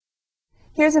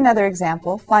Here's another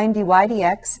example. Find dy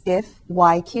dx if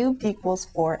y cubed equals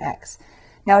 4x.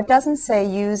 Now it doesn't say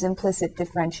use implicit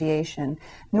differentiation.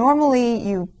 Normally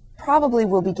you probably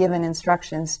will be given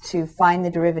instructions to find the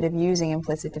derivative using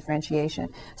implicit differentiation.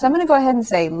 So I'm going to go ahead and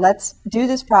say let's do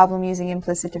this problem using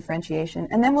implicit differentiation,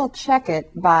 and then we'll check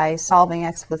it by solving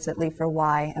explicitly for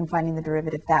y and finding the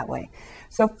derivative that way.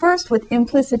 So first, with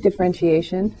implicit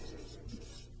differentiation,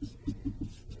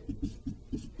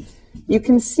 you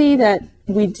can see that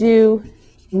we do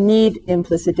need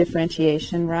implicit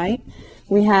differentiation, right?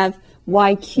 We have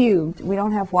y cubed. We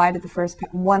don't have y to the first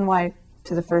 1y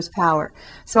to the first power.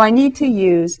 So I need to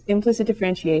use implicit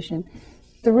differentiation,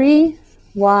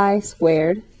 3y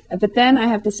squared, but then I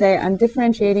have to say I'm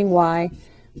differentiating y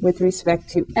with respect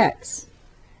to x,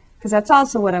 because that's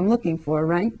also what I'm looking for,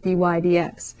 right? dy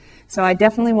dx. So I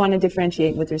definitely want to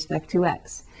differentiate with respect to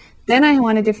x. Then I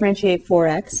want to differentiate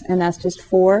 4x, and that's just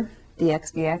 4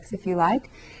 dx dx if you like.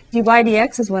 dy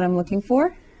dx is what I'm looking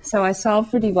for. So I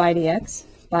solve for dy dx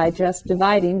by just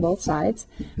dividing both sides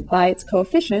by its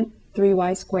coefficient,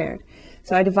 3y squared.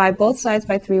 So I divide both sides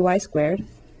by 3y squared,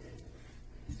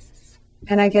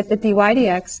 and I get that dy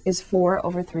dx is 4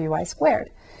 over 3y squared.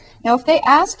 Now if they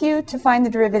ask you to find the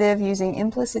derivative using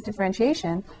implicit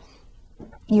differentiation,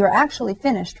 you're actually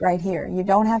finished right here. You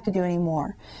don't have to do any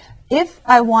more. If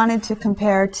I wanted to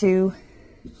compare to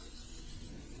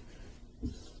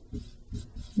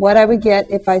what I would get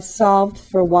if I solved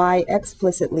for y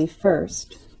explicitly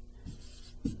first,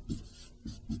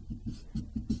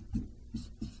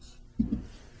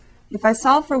 if I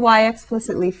solve for y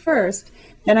explicitly first,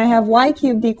 then I have y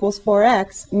cubed equals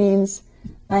 4x, means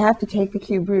I have to take the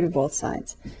cube root of both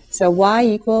sides. So y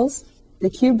equals the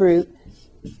cube root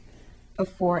of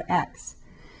 4x.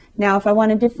 Now if I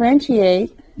want to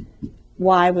differentiate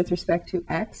y with respect to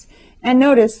x, and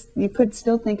notice you could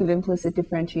still think of implicit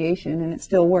differentiation and it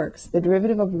still works. The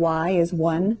derivative of y is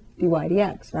 1 dy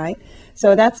dx, right?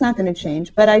 So that's not going to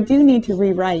change, but I do need to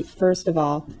rewrite, first of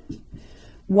all,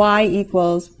 y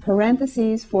equals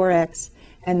parentheses 4x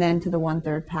and then to the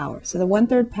 1/3 power. So the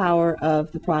 1/3 power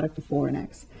of the product of 4 and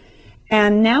x.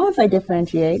 And now if I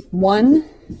differentiate, 1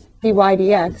 dy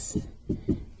dx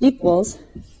equals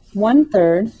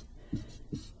 1/3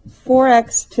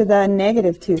 4x to the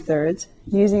negative 2/3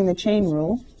 using the chain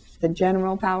rule, the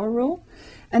general power rule.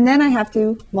 And then I have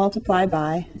to multiply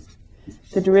by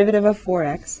the derivative of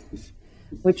 4x,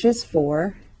 which is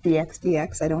 4 dx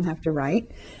dx. I don't have to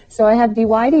write. So I have dy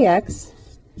dx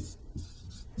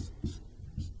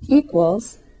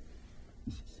equals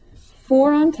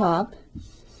 4 on top,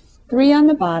 3 on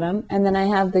the bottom, and then I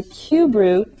have the cube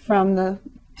root from the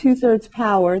 2/3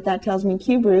 power. That tells me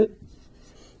cube root,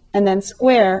 and then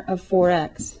square of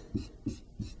 4x.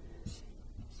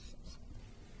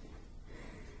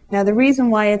 Now the reason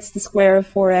why it's the square of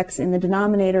 4x in the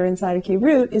denominator inside a cube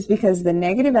root is because the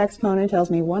negative exponent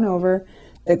tells me 1 over,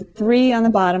 the 3 on the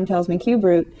bottom tells me cube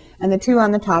root, and the 2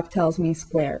 on the top tells me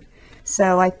squared.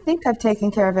 So I think I've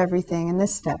taken care of everything in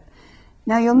this step.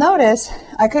 Now you'll notice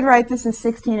I could write this as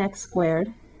 16x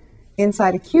squared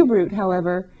inside a cube root.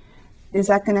 However, is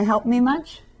that going to help me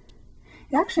much?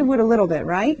 It actually would a little bit,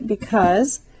 right?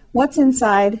 Because what's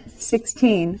inside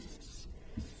 16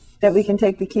 that we can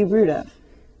take the cube root of?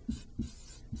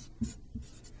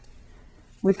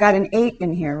 We've got an 8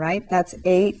 in here, right? That's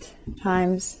 8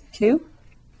 times 2.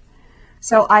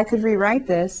 So I could rewrite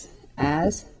this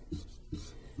as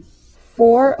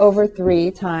 4 over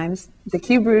 3 times the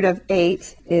cube root of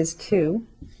 8 is 2.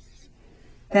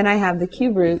 Then I have the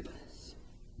cube root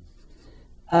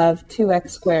of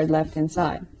 2x squared left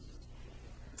inside.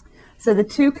 So the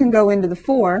 2 can go into the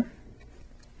 4,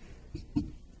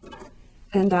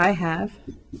 and I have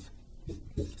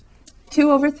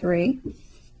 2 over 3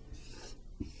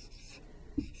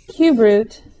 cube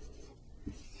root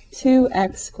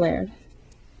 2x squared.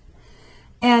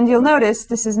 And you'll notice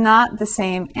this is not the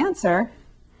same answer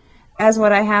as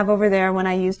what I have over there when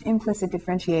I used implicit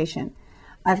differentiation.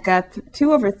 I've got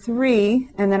 2 over 3,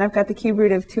 and then I've got the cube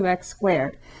root of 2x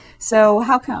squared. So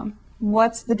how come?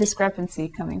 What's the discrepancy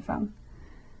coming from?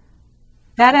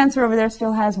 That answer over there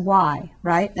still has y,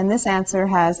 right? And this answer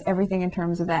has everything in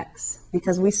terms of x,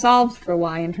 because we solved for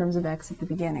y in terms of x at the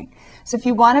beginning. So if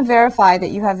you want to verify that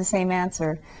you have the same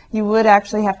answer, you would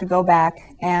actually have to go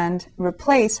back and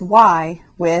replace y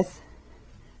with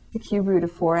the cube root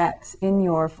of 4x in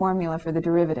your formula for the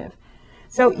derivative.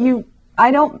 So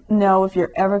I don't know if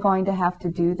you're ever going to have to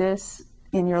do this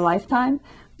in your lifetime,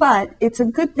 but it's a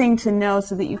good thing to know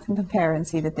so that you can compare and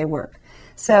see that they work.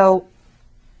 So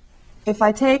if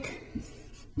I take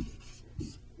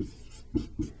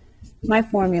my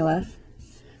formula,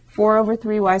 4 over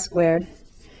 3y squared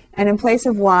And in place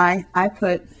of y, I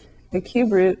put the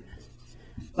cube root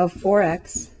of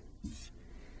 4x,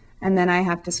 and then I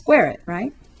have to square it,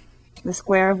 right? The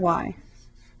square of y.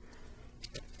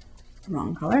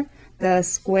 Wrong color. The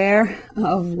square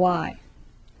of y.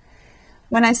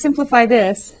 When I simplify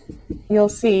this, you'll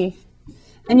see,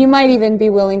 and you might even be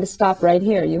willing to stop right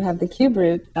here. You have the cube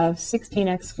root of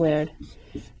 16x squared.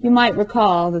 You might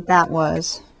recall that that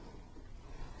was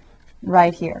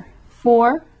right here.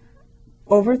 4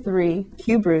 over 3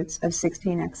 cube roots of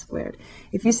 16x squared.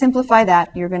 If you simplify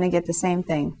that, you're going to get the same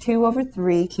thing. 2 over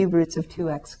 3 cube roots of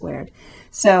 2x squared.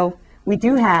 So we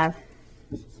do have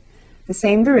the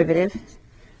same derivative,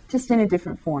 just in a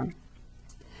different form.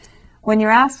 When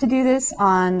you're asked to do this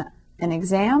on an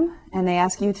exam, and they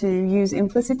ask you to use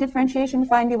implicit differentiation to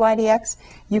find dy dx,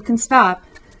 you can stop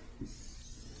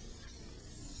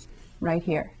right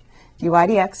here. dy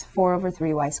dx, 4 over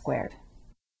 3y squared.